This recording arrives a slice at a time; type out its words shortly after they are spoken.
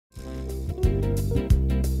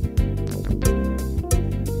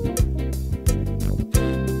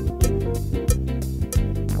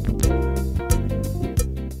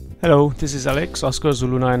Hello, this is Alex, Oscar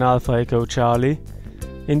Zulu 9 Alpha Echo Charlie.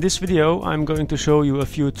 In this video I'm going to show you a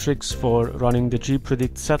few tricks for running the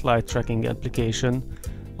Gpredict satellite tracking application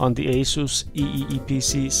on the Asus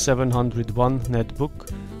Eeepc 701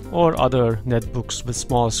 netbook or other netbooks with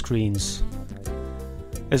small screens.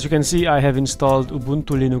 As you can see, I have installed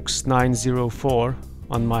Ubuntu Linux 9.04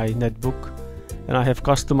 on my netbook, and I have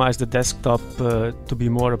customized the desktop to be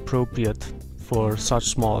more appropriate for such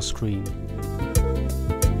small screen.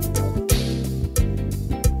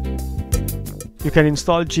 You can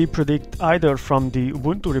install Gpredict either from the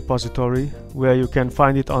Ubuntu repository, where you can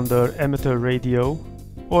find it under Amateur Radio,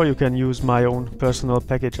 or you can use my own personal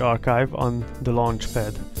package archive on the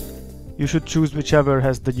Launchpad. You should choose whichever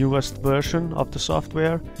has the newest version of the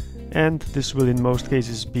software, and this will in most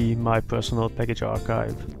cases be my personal package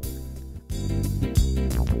archive.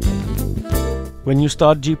 When you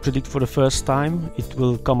start Gpredict for the first time, it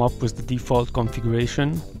will come up with the default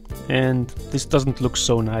configuration, and this doesn't look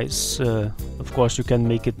so nice. Of course, you can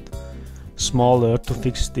make it smaller to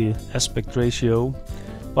fix the aspect ratio,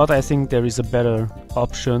 but I think there is a better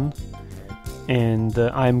option, and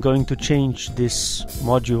I'm going to change this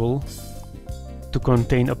module to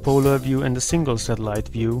contain a polar view and a single satellite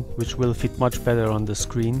view, which will fit much better on the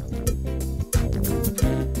screen.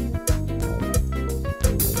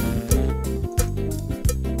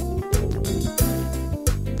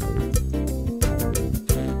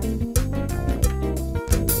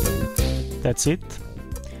 That's it.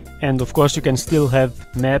 And of course you can still have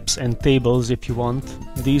maps and tables if you want.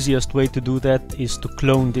 The easiest way to do that is to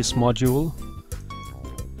clone this module.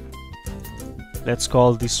 Let's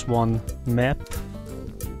call this one map.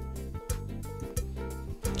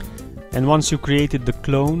 And once you created the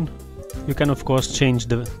clone, you can of course change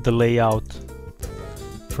the layout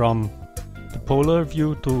from the polar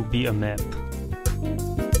view to be a map.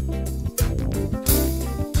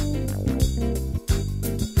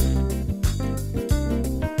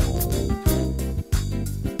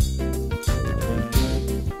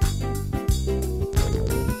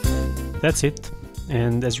 That's it,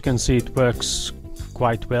 and as you can see, it works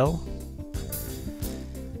quite well,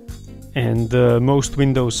 and most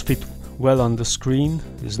windows fit well on the screen.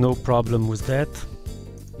 There's no problem with that.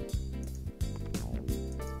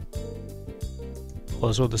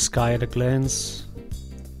 Also the sky at a glance,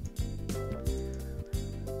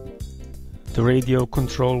 the radio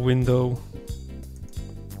control window,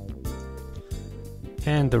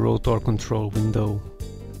 and the rotor control window.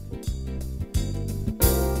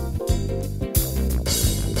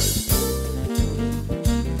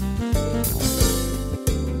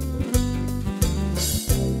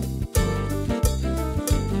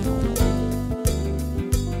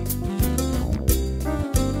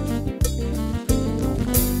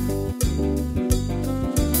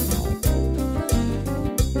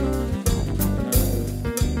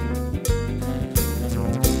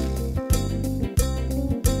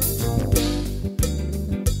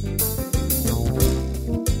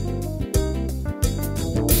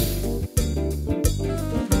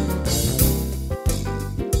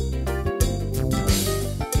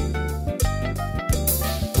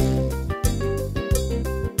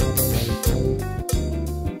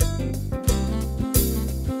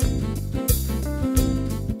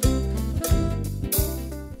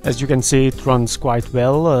 As you can see, it runs quite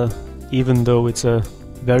well, even though it's a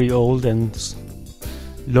very old and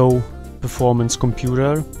low performance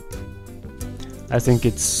computer. I think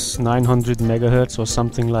it's 900 megahertz or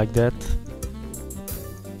something like that.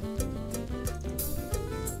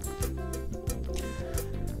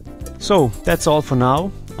 So that's all for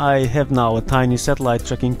now. I have now a tiny satellite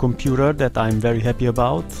tracking computer that I'm very happy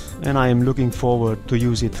about, and I am looking forward to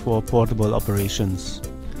use it for portable operations.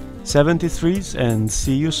 73s, and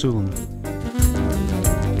see you soon.